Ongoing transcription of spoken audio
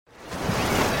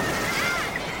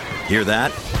Hear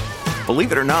that?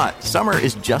 Believe it or not, summer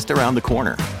is just around the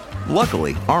corner.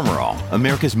 Luckily, Armor All,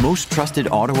 America's most trusted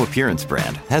auto appearance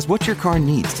brand, has what your car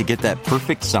needs to get that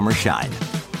perfect summer shine.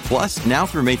 Plus, now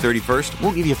through May 31st,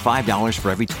 we'll give you $5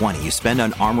 for every $20 you spend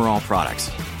on Armor All products.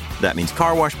 That means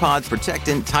car wash pods,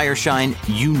 protectant, tire shine,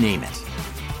 you name it.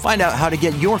 Find out how to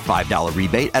get your $5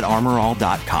 rebate at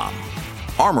armorall.com.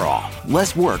 Armor All,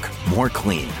 less work, more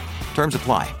clean. Terms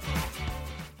apply.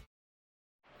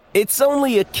 It's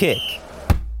only a kick,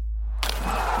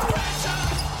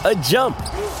 a jump,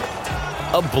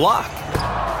 a block.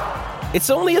 It's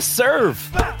only a serve.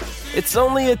 It's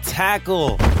only a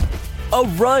tackle, a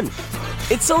run.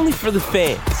 It's only for the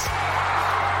fans.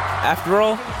 After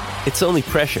all, it's only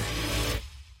pressure.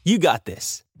 You got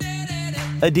this.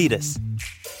 Adidas.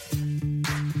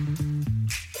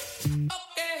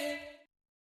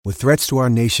 With threats to our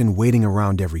nation waiting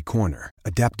around every corner,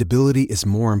 adaptability is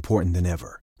more important than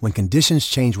ever. When conditions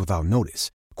change without notice,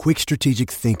 quick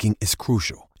strategic thinking is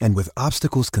crucial. And with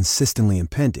obstacles consistently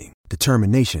impending,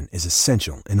 determination is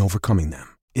essential in overcoming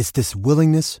them. It's this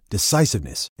willingness,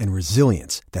 decisiveness, and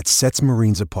resilience that sets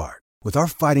Marines apart. With our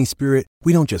fighting spirit,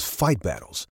 we don't just fight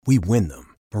battles, we win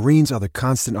them. Marines are the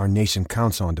constant our nation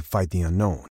counts on to fight the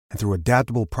unknown. And through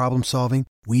adaptable problem solving,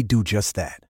 we do just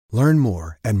that. Learn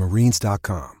more at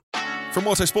marines.com. From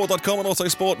Autosport.com and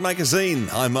Autosport Magazine,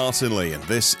 I'm Martin Lee, and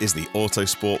this is the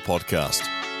Autosport Podcast.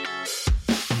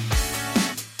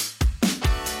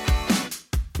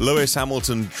 Lewis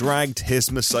Hamilton dragged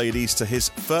his Mercedes to his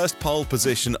first pole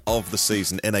position of the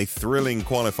season in a thrilling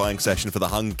qualifying session for the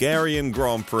Hungarian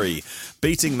Grand Prix,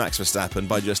 beating Max Verstappen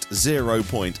by just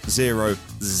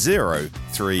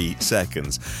 0.003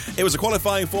 seconds. It was a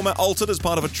qualifying format altered as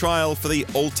part of a trial for the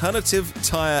alternative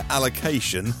tyre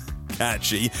allocation,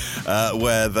 catchy,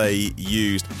 where they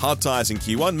used hard tyres in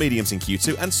Q1, mediums in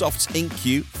Q2 and softs in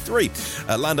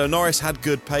Q3. Lando Norris had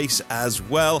good pace as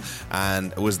well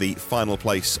and was the final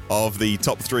place of the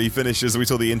top three finishers. We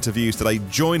saw the interviews today,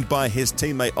 joined by his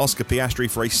teammate Oscar Piastri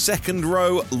for a second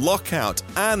row lockout,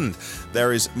 and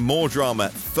there is more drama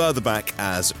further back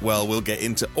as well. We'll get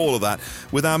into all of that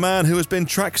with our man who has been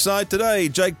trackside today,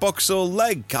 Jake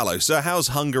Boxall-Legge. Hello, sir. How's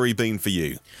Hungary been for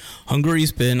you?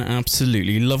 Hungary's been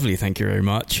absolutely lovely, thank you very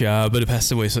much. Budapest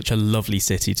is always such a lovely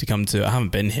city to come to. I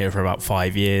haven't been here for about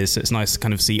 5 years, so it's nice to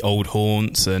kind of see old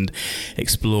haunts and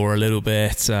explore a little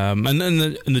bit. And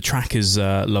the track is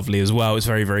lovely as well. It's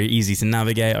very, very easy to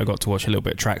navigate. I got to watch a little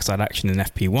bit of trackside action in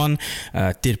FP1.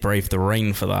 Did brave the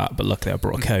rain for that, but luckily I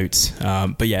brought a coat.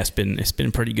 But yeah, it's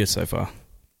been pretty good so far.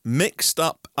 Mixed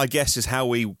up, I guess, is how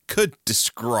we could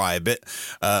describe it.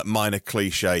 Minor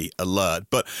cliche alert.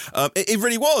 But it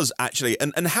really was, actually.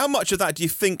 And how much of that do you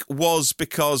think was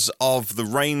because of the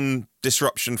rain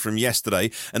disruption from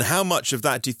yesterday? And how much of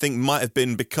that do you think might have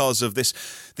been because of this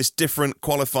different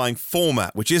qualifying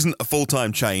format, which isn't a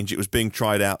full-time change? It was being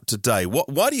tried out today.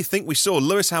 Why do you think we saw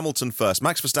Lewis Hamilton first,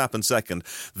 Max Verstappen second,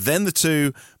 then the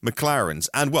two McLarens?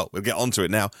 And, well, we'll get onto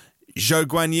it now. Zhou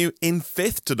Guanyu in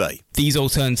fifth today. These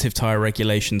alternative tyre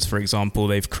regulations, for example,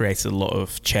 they've created a lot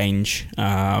of change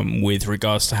with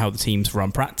regards to how the teams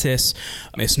run practice.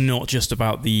 It's not just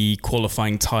about the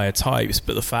qualifying tyre types,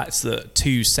 but the fact that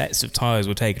 2 sets of tyres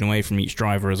were taken away from each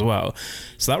driver as well.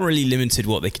 So that really limited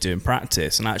what they could do in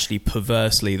practice. And actually,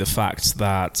 perversely, the fact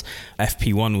that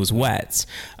FP1 was wet,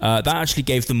 that actually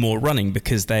gave them more running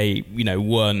because they,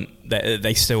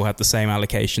 they still had the same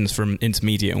allocations from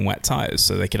intermediate and wet tyres,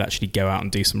 so they could actually go out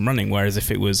and do some running. Whereas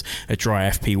if it was a dry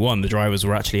FP1, the drivers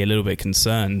were actually a little bit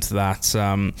concerned that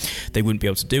they wouldn't be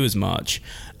able to do as much.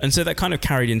 And so that kind of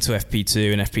carried into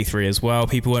FP2 and FP3 as well.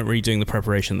 People weren't really doing the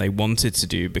preparation they wanted to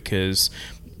do because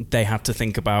they had to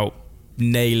think about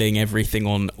nailing everything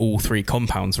on all 3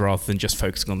 compounds rather than just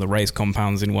focusing on the race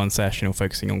compounds in one session or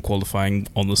focusing on qualifying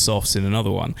on the softs in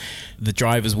another one. The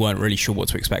drivers weren't really sure what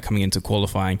to expect coming into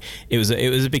qualifying. It was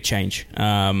a big change,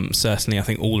 certainly I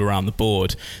think all around the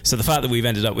board. So the fact that we've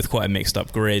ended up with quite a mixed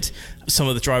up grid, some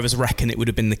of the drivers reckon it would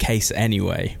have been the case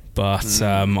anyway, but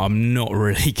I'm not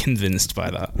really convinced by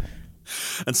that.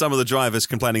 And some of the drivers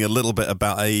complaining a little bit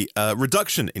about a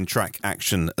reduction in track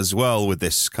action as well with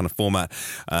this kind of format.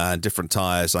 Different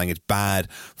tyres, saying it's bad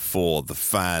for the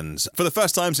fans. For the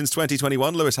first time since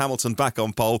 2021, Lewis Hamilton back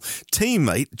on pole.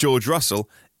 Teammate George Russell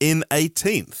in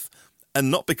 18th. And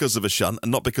not because of a shunt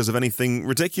and not because of anything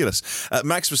ridiculous.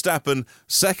 Max Verstappen,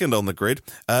 second on the grid.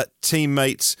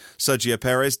 Teammates Sergio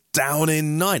Perez down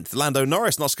in 9th. Lando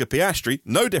Norris and Oscar Piastri,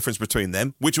 no difference between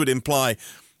them, which would imply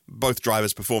both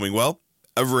drivers performing well.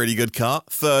 A really good car,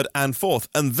 3rd and 4th.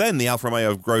 And then the Alfa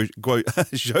Romeo of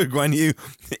Zhou Guanyu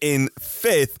in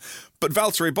 5th. But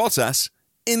Valtteri Bottas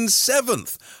in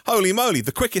 7th. Holy moly,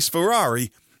 the quickest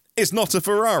Ferrari is not a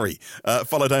Ferrari.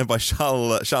 Followed down by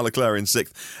Charles Leclerc in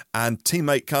 6th, and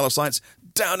teammate Carlos Sainz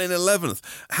down in 11th.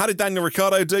 How did Daniel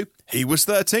Ricciardo do? He was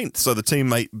 13th, so the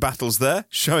teammate battles there,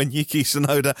 showing Yuki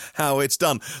Tsunoda how it's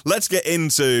done. Let's get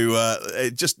into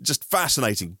just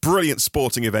fascinating, brilliant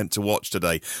sporting event to watch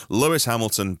today. Lewis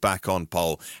Hamilton back on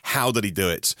pole. How did he do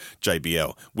it,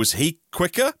 JBL? Was he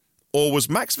quicker, or was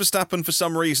Max Verstappen, for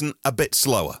some reason, a bit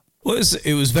slower? Well,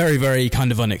 it was very, very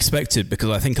kind of unexpected,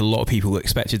 because I think a lot of people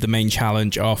expected the main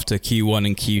challenge after Q1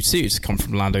 and Q2 to come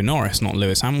from Lando Norris, not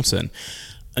Lewis Hamilton.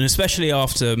 And especially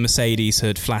after Mercedes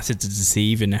had flattered to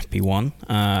deceive in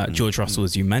FP1, George Russell,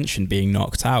 as you mentioned, being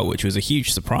knocked out, which was a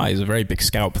huge surprise, a very big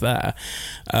scalp there.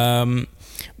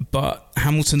 But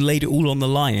Hamilton laid it all on the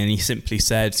line, and he simply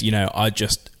said,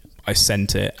 I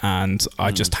sent it, and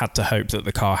I just had to hope that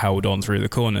the car held on through the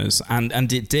corners,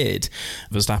 and it did.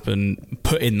 Verstappen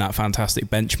put in that fantastic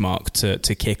benchmark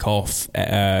to kick off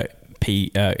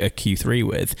Q3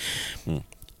 with,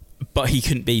 but he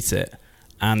couldn't beat it.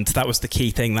 And that was the key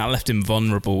thing. That left him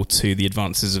vulnerable to the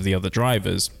advances of the other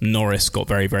drivers. Norris got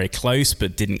very, very close,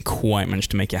 but didn't quite manage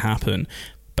to make it happen.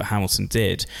 But Hamilton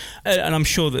did. And I'm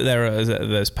sure that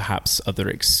there's perhaps other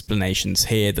explanations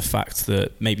here. The fact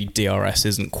that maybe DRS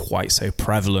isn't quite so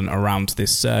prevalent around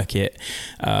this circuit.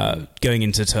 Going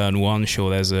into turn 1, sure,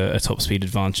 there's a top speed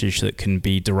advantage that can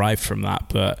be derived from that.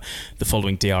 But the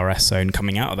following DRS zone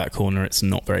coming out of that corner, it's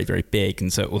not very, very big.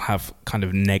 And so it will have kind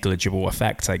of negligible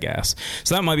effect, I guess.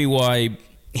 So that might be why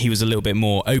he was a little bit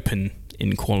more open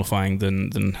in qualifying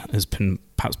than has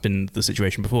perhaps been the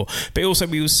situation before. But also,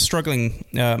 he was struggling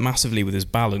massively with his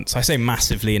balance. I say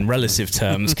massively in relative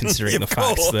terms, considering the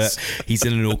fact that he's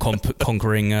in an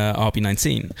all-conquering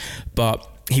RB19. But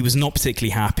he was not particularly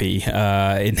happy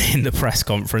in the press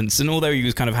conference, and although he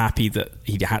was kind of happy that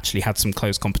he actually had some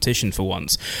close competition for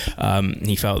once,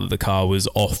 he felt that the car was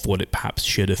off what it perhaps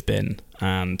should have been.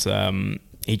 And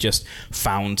he just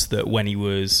found that when he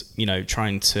was,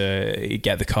 trying to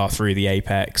get the car through the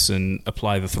apex and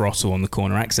apply the throttle on the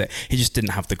corner exit, he just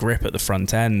didn't have the grip at the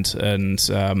front end, and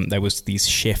there was these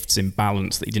shifts in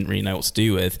balance that he didn't really know what to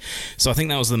do with. So I think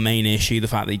that was the main issue, the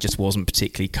fact that he just wasn't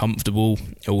particularly comfortable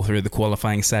all through the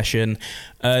qualifying session,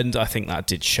 and I think that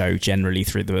did show generally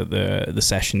through the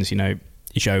sessions.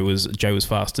 Joe was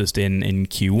fastest in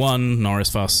Q1,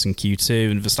 Norris fastest in Q2,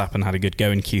 and Verstappen had a good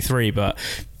go in Q3, but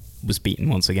was beaten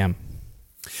once again.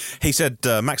 He said,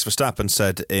 Max Verstappen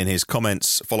said in his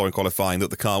comments following qualifying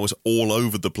that the car was all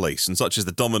over the place, and such is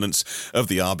the dominance of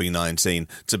the RB19,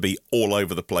 to be all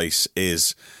over the place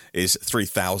is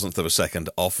 0.003 of a second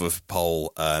off of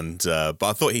pole, and but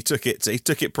I thought he took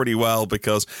it pretty well,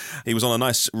 because he was on a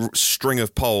nice string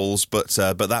of poles, but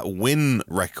that win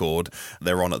record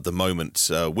they're on at the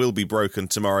moment will be broken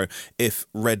tomorrow if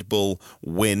Red Bull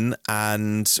win.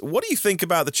 And what do you think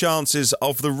about the chances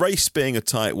of the race being a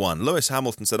tight one? Lewis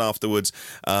Hamilton said afterwards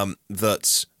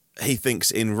that he thinks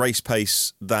in race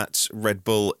pace that Red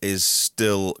Bull is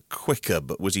still quicker,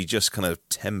 but was he just kind of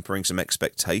tempering some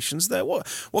expectations there?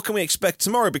 What can we expect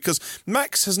tomorrow? Because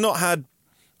Max has not had,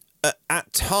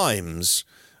 at times,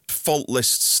 faultless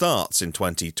starts in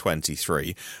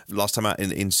 2023. Last time out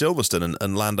in Silverstone,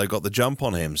 and Lando got the jump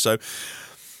on him. So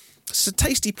it's a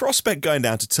tasty prospect going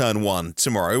down to turn 1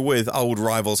 tomorrow with old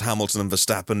rivals Hamilton and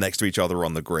Verstappen next to each other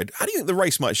on the grid. How do you think the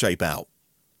race might shape out?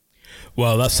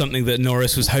 Well, that's something that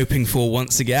Norris was hoping for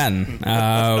once again.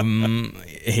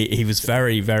 He was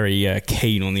very, very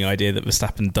keen on the idea that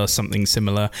Verstappen does something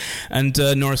similar. And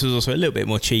Norris was also a little bit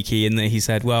more cheeky in that he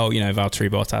said, well, Valtteri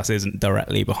Bottas isn't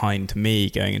directly behind me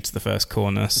going into the first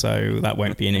corner, so that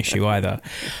won't be an issue either.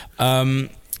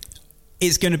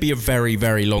 It's going to be a very,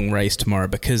 very long race tomorrow,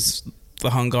 because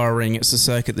the Hungarian, it's a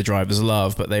circuit the drivers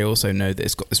love, but they also know that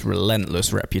it's got this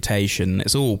relentless reputation.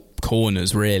 It's all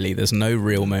corners, really. There's no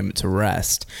real moment to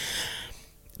rest.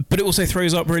 But it also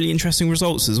throws up really interesting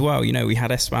results as well. We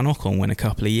had Esteban Ocon win a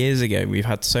couple of years ago. We've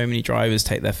had so many drivers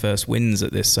take their first wins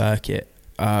at this circuit.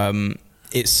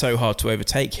 It's so hard to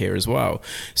overtake here as well.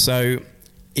 So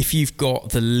if you've got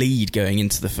the lead going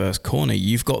into the first corner,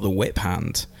 you've got the whip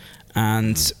hand.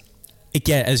 And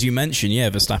again, as you mentioned,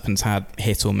 Verstappen's had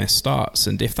hit or miss starts,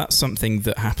 and if that's something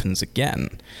that happens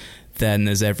again, then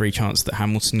there's every chance that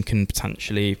Hamilton can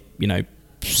potentially,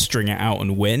 string it out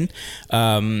and win.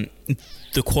 The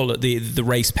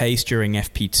race pace during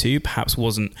FP2 perhaps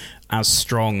wasn't as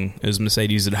strong as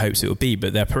Mercedes had hoped it would be,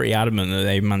 but they're pretty adamant that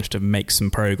they managed to make some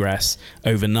progress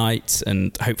overnight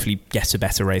and hopefully get a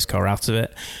better race car out of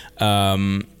it.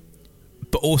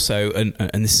 But also,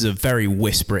 and this is a very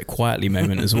whisper it quietly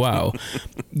moment as well,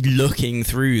 looking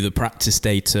through the practice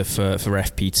data for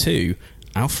FP2,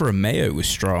 Alfa Romeo was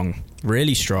strong,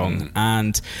 really strong.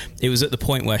 And it was at the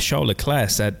point where Charles Leclerc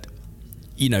said,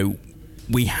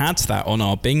 we had that on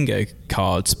our bingo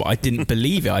cards, but I didn't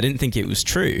believe it. I didn't think it was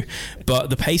true. But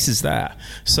the pace is there.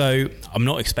 So I'm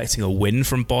not expecting a win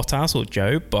from Bottas or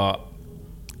Joe, but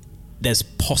there's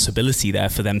possibility there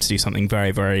for them to do something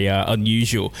very, very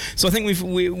unusual. So I think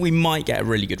we might get a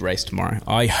really good race tomorrow.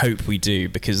 I hope we do,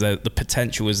 because the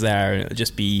potential is there. It'd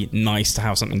just be nice to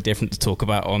have something different to talk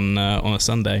about on a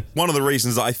Sunday. One of the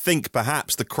reasons that I think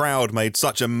perhaps the crowd made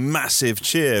such a massive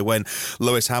cheer when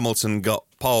Lewis Hamilton got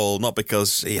pole, not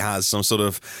because he has some sort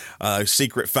of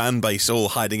secret fan base all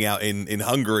hiding out in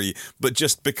Hungary, but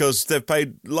just because they've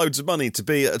paid loads of money to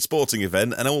be at a sporting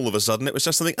event, and all of a sudden it was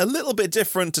just something a little bit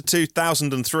different to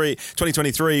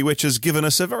 2023, which has given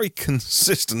us a very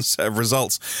consistent set of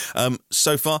results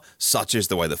so far. Such is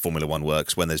the way that Formula One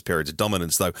works when there's periods of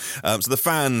dominance, though. So the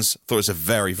fans thought it was a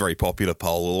very, very popular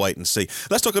pole. We'll wait and see.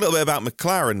 Let's talk a little bit about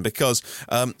McLaren, because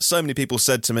so many people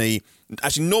said to me,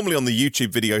 actually, normally on the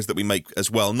YouTube videos that we make as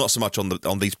well, not so much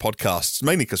on these podcasts,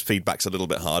 mainly because feedback's a little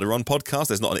bit harder on podcasts.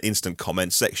 There's not an instant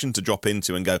comment section to drop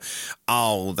into and go,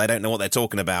 oh, they don't know what they're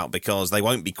talking about because they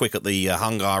won't be quick at the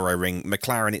Hungaroring.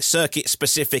 McLaren, it's circuit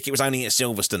specific. It was only at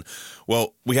Silverstone.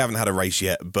 Well, we haven't had a race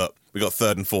yet, but we got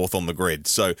third and fourth on the grid.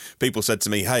 So people said to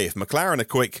me, hey, if McLaren are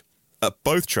quick at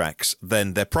both tracks,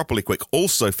 then they're properly quick.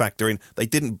 Also factor in, they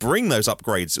didn't bring those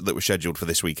upgrades that were scheduled for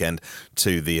this weekend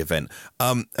to the event.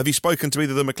 Have you spoken to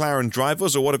either the McLaren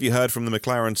drivers, or what have you heard from the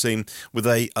McLaren team with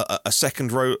a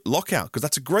second row lockout? Because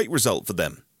that's a great result for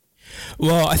them.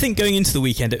 Well, I think going into the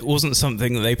weekend, it wasn't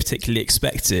something that they particularly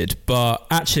expected, but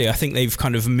actually I think they've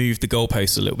kind of moved the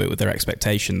goalposts a little bit with their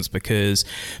expectations, because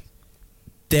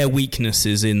their weakness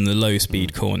is in the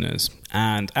low-speed corners.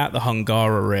 And at the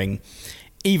Hungaroring,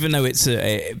 even though it's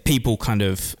people kind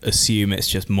of assume it's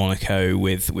just Monaco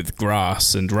with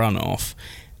grass and runoff,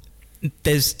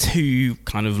 there's two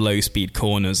kind of low-speed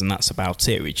corners, and that's about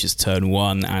it, which is turn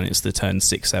 1 and it's the turn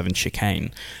 6-7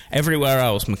 chicane. Everywhere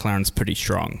else, McLaren's pretty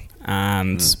strong,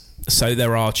 and so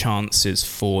there are chances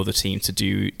for the team to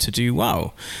do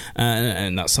well,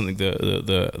 and that's something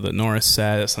that Norris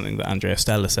said. That's something that Andrea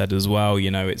Stella said as well.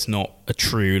 It's not a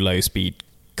true low-speed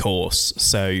course,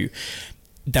 so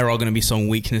there are going to be some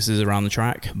weaknesses around the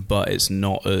track, but it's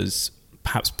not as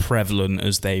perhaps prevalent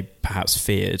as they perhaps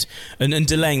feared. And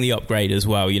delaying the upgrade as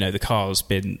well, the car's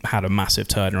had a massive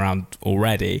turnaround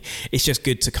already. It's just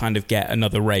good to kind of get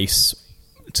another race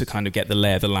to kind of get the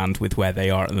lay of the land with where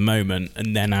they are at the moment,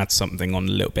 and then add something on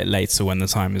a little bit later when the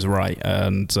time is right.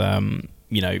 And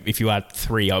if you add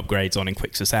 3 upgrades on in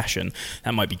quick succession,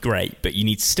 that might be great, but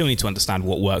you still need to understand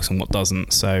what works and what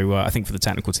doesn't. So I think for the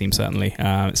technical team, certainly,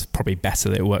 it's probably better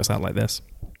that it works out like this.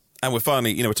 And we're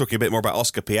finally, we're talking a bit more about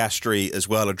Oscar Piastri as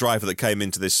well, a driver that came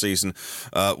into this season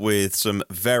with some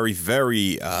very,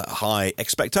 very high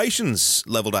expectations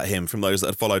levelled at him from those that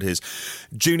had followed his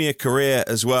junior career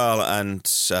as well, and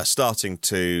starting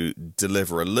to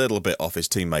deliver a little bit off his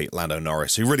teammate Lando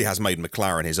Norris, who really has made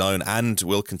McLaren his own and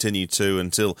will continue to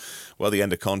until, the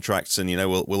end of contracts, and,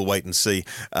 we'll wait and see.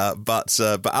 But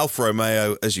Alfa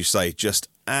Romeo, as you say, just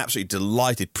absolutely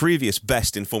delighted. Previous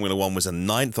best in Formula One was a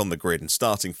 9th on the grid, and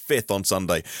starting 5th on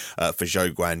Sunday for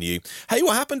Zhou Guanyu. Hey,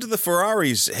 what happened to the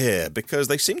Ferraris here? Because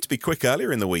they seemed to be quick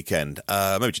earlier in the weekend.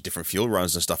 Maybe just different fuel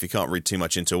runs and stuff. You can't read too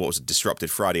much into what was a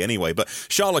disrupted Friday anyway. But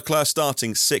Charles Leclerc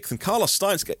starting 6th, and Carlos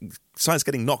Sainz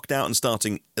getting knocked out and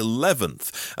starting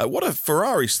 11th. What are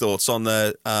Ferrari's thoughts on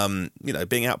their,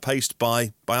 being outpaced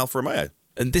by Alfa Romeo?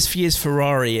 And this year's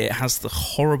Ferrari, it has the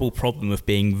horrible problem of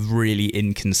being really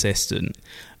inconsistent.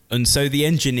 And so the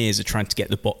engineers are trying to get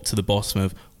to the bottom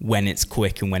of when it's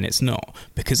quick and when it's not.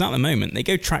 Because at the moment, they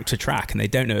go track to track and they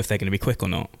don't know if they're going to be quick or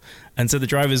not. And so the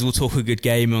drivers will talk a good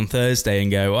game on Thursday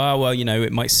and go, oh, well,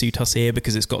 it might suit us here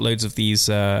because it's got loads of these,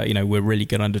 we're really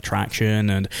good under traction,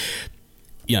 and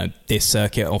this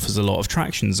circuit offers a lot of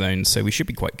traction zones, so we should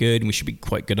be quite good, and we should be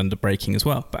quite good under braking as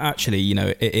well. But actually,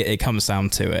 it comes down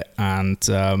to it, and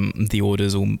the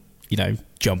order's all,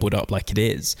 jumbled up like it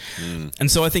is. And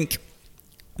so I think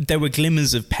there were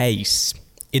glimmers of pace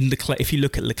in if you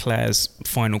look at Leclerc's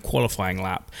final qualifying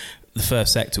lap, the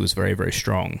first sector was very, very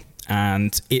strong,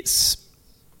 and it's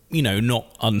not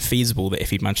unfeasible that if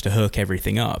he'd managed to hook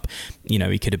everything up,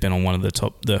 he could have been on one of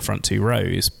the front 2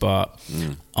 rows, but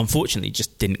unfortunately it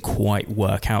just didn't quite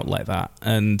work out like that.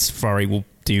 And Ferrari will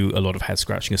do a lot of head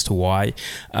scratching as to why.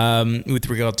 With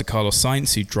regard to Carlos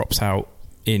Sainz, who drops out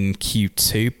in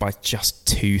Q2 by just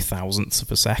 0.02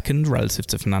 of a second relative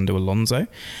to Fernando Alonso,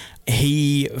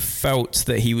 he felt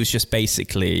that he was just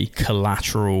basically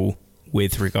collateral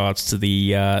with regards to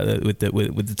the with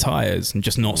the tyres, and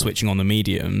just not switching on the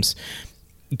mediums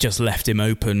just left him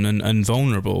open and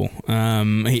vulnerable.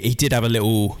 He did have a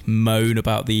little moan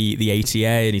about the ATA,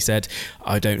 and he said,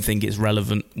 I don't think it's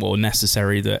relevant or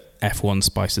necessary that F1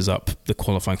 spices up the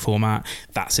qualifying format.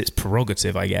 That's its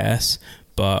prerogative, I guess.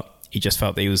 But he just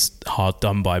felt that he was hard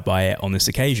done by it on this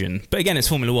occasion. But again, it's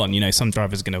Formula One. You know, some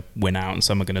drivers are going to win out and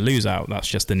some are going to lose out. That's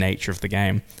just the nature of the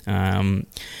game.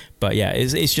 But yeah,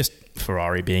 it's just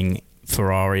Ferrari being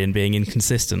Ferrari and being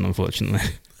inconsistent, unfortunately.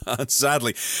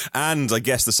 Sadly. And I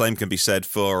guess the same can be said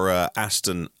for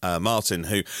Aston Martin,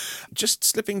 who just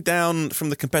slipping down from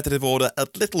the competitive order a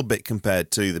little bit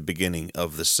compared to the beginning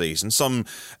of the season. Some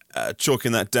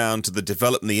chalking that down to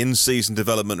the in-season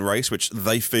development race, which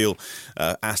they feel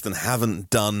Aston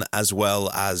haven't done as well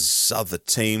as other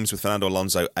teams, with Fernando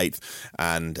Alonso 8th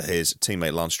and his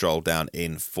teammate Lance Stroll down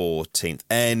in 14th.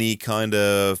 Any kind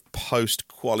of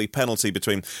post-quali penalty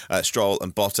between Stroll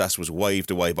and Bottas was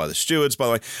waved away by the stewards, by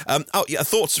the way.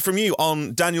 Thoughts from you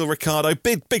on Daniel Ricciardo?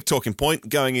 Big talking point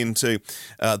going into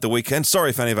the weekend.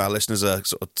 Sorry if any of our listeners are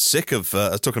sort of sick of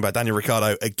talking about Daniel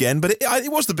Ricciardo again, but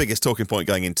it was the biggest talking point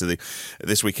going into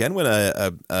this weekend when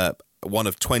one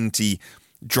of 20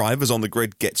 drivers on the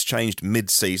grid gets changed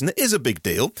mid-season. It is a big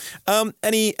deal.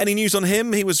 Any news on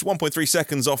him? He was 1.3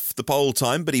 seconds off the pole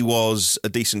time, but he was a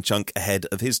decent chunk ahead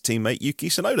of his teammate Yuki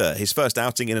Tsunoda, his first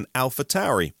outing in an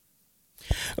AlphaTauri.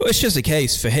 Well, it's just a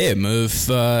case for him of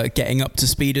getting up to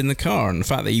speed in the car, and the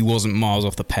fact that he wasn't miles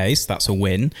off the pace, that's a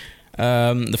win.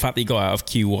 The fact that he got out of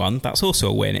Q1, that's also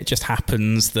a win. It just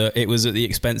happens that it was at the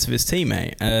expense of his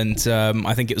teammate, and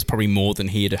I think it was probably more than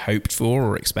he had hoped for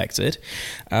or expected.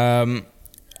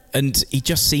 And he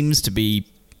just seems to be,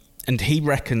 and he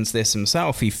reckons this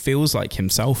himself, he feels like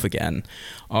himself again.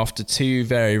 After 2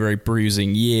 very, very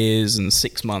bruising years and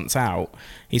 6 months out,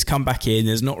 he's come back in.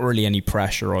 There's not really any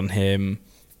pressure on him.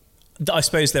 I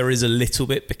suppose there is a little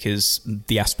bit, because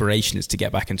the aspiration is to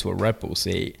get back into a Red Bull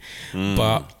seat.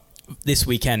 But this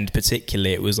weekend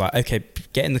particularly, it was like, okay,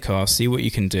 get in the car, see what you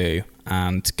can do,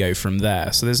 and go from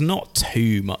there. So there's not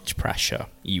too much pressure,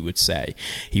 you would say.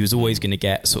 He was always going to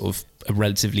get sort of a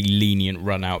relatively lenient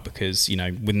run out because, you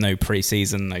know, with no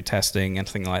pre-season, no testing,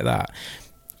 anything like that,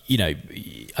 you know,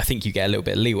 I think you get a little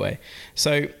bit of leeway.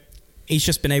 So he's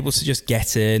just been able to just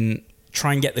get in,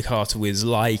 try and get the car to his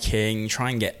liking, try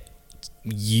and get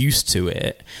used to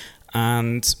it.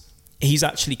 And he's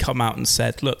actually come out and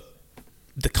said, look,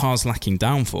 the car's lacking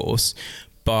downforce,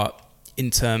 but in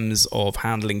terms of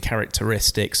handling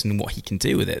characteristics and what he can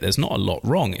do with it, there's not a lot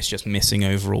wrong. It's just missing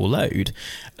overall load.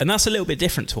 And that's a little bit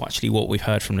different to actually what we've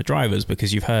heard from the drivers,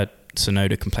 because you've heard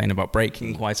Tsunoda complain about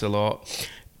braking quite a lot.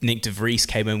 Nick de Vries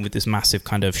came in with this massive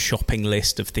kind of shopping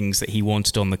list of things that he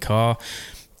wanted on the car.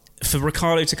 For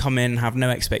Ricciardo to come in, have no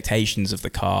expectations of the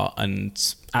car, and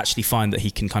actually find that he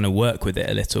can kind of work with it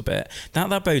a little bit,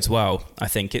 that bodes well. I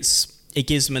think it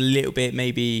gives him a little bit,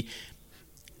 maybe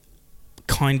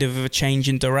kind of a change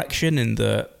in direction, in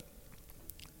that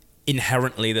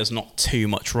inherently there's not too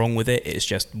much wrong with it. It's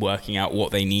just working out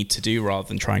what they need to do rather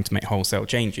than trying to make wholesale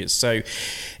changes. So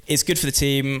it's good for the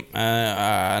team,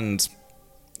 and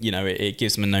you know, it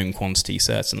gives them a known quantity,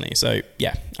 certainly. So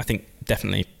yeah, I think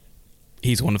definitely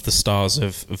he's one of the stars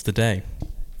of the day.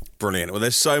 Brilliant. Well,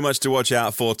 there's so much to watch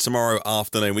out for tomorrow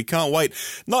afternoon. We can't wait,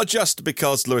 not just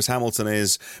because Lewis Hamilton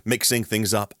is mixing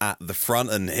things up at the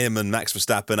front, and him and Max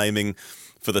Verstappen aiming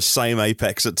for the same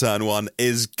apex at turn 1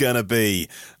 is going to be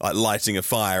like lighting a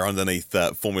fire underneath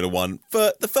Formula 1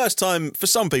 for the first time for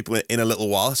some people in a little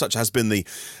while. Such has been the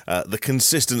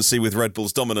consistency with Red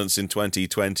Bull's dominance in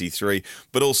 2023,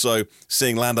 but also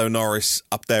seeing Lando Norris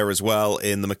up there as well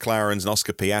in the McLarens and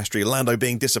Oscar Piastri. Lando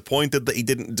being disappointed that he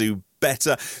didn't do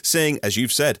better, seeing, as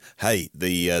you've said, hey,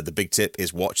 the big tip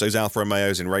is watch those Alfa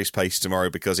Romeos in race pace tomorrow,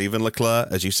 because even Leclerc,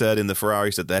 as you said in the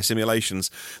Ferraris, at their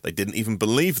simulations, they didn't even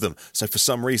believe them. So for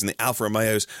some reason, the Alfa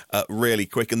Romeos are really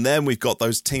quick. And then we've got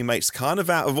those teammates kind of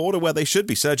out of order where they should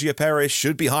be. Sergio Perez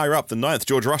should be higher up than 9th.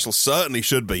 George Russell certainly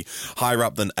should be higher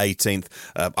up than 18th.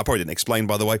 I probably didn't explain,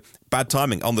 by the way, bad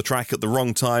timing on the track at the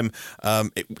wrong time.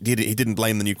 He didn't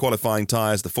blame the new qualifying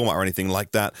tyres, the format or anything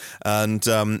like that. And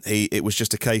it was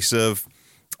just a case of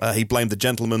he blamed the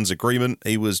gentleman's agreement.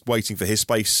 He was waiting for his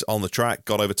space on the track,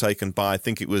 got overtaken by, I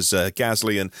think it was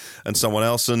Gasly and someone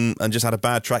else, and just had a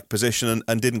bad track position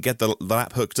and didn't get the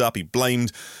lap hooked up. He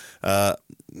didn't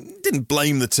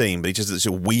blame the team, but he just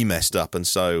said, we messed up. And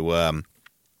so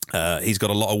He's got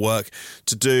a lot of work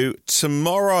to do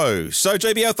tomorrow. So,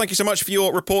 JBL, thank you so much for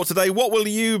your report today. What will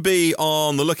you be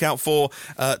on the lookout for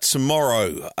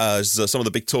tomorrow as some of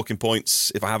the big talking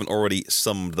points, if I haven't already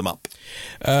summed them up?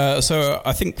 So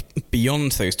I think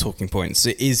beyond those talking points,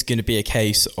 it is going to be a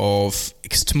case of,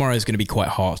 because tomorrow is going to be quite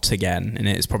hot again, and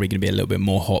it's probably going to be a little bit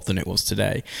more hot than it was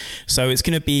today. So it's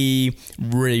going to be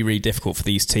really, really difficult for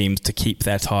these teams to keep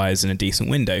their tyres in a decent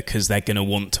window, because they're going to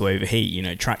want to overheat. You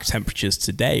know, track temperatures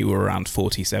today were around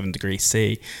 47 degrees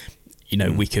C. You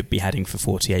know, we could be heading for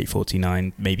 48,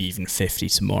 49, maybe even 50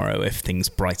 tomorrow if things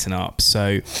brighten up.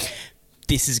 So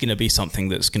this is going to be something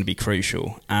that's going to be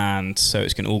crucial. And so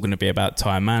it's all going to be about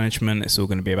tyre management. It's all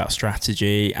going to be about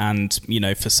strategy. And, you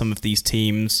know, for some of these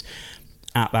teams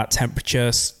at that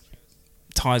temperature,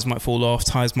 tyres might fall off,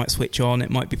 tyres might switch on. It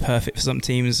might be perfect for some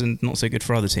teams and not so good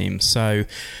for other teams. So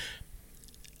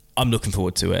I'm looking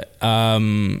forward to it.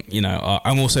 You know,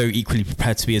 I'm also equally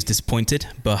prepared to be as disappointed,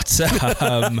 but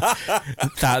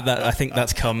that I think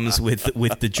that comes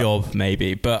with the job,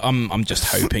 maybe. But I'm just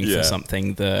hoping for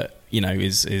something that, you know,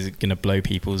 is going to blow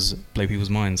people's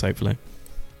minds, hopefully.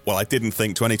 Well, I didn't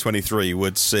think 2023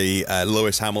 would see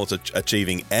Lewis Hamilton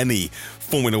achieving any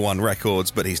Formula One records,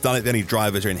 but he's done it. Any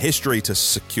drivers in history to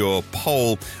secure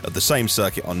pole at the same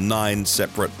circuit on 9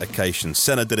 separate occasions.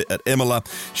 Senna did it at Imola,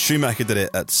 Schumacher did it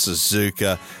at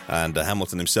Suzuka, and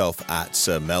Hamilton himself at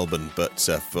Melbourne. But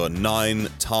for 9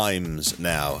 times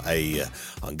now, a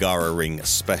Hungaroring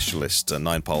specialist,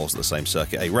 9 poles at the same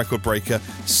circuit, a record breaker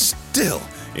still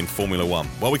in Formula One.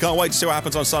 Well, we can't wait to see what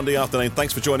happens on Sunday afternoon.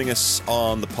 Thanks for joining us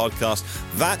on the podcast.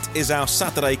 That is our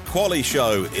Saturday Quali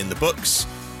show in the books,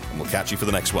 and we'll catch you for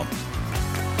the next one.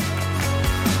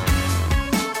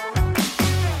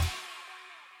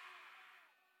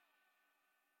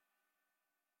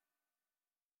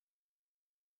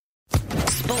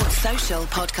 Sports Social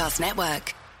Podcast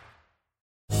Network.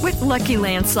 With Lucky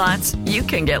Land Slots, you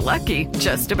can get lucky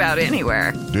just about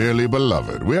anywhere. Dearly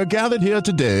beloved, we are gathered here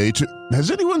today to...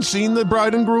 Has anyone seen the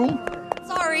bride and groom?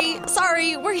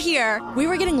 Sorry, we're here. We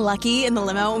were getting lucky in the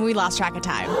limo and we lost track of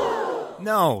time.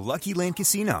 No, Lucky Land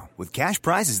Casino, with cash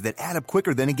prizes that add up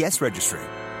quicker than a guest registry.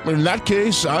 In that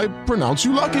case, I pronounce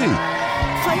you lucky.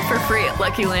 Play for free at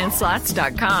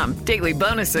LuckyLandSlots.com. Daily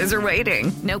bonuses are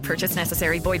waiting. No purchase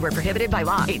necessary. Void where prohibited by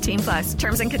law. 18+.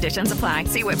 Terms and conditions apply.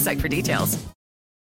 See website for details.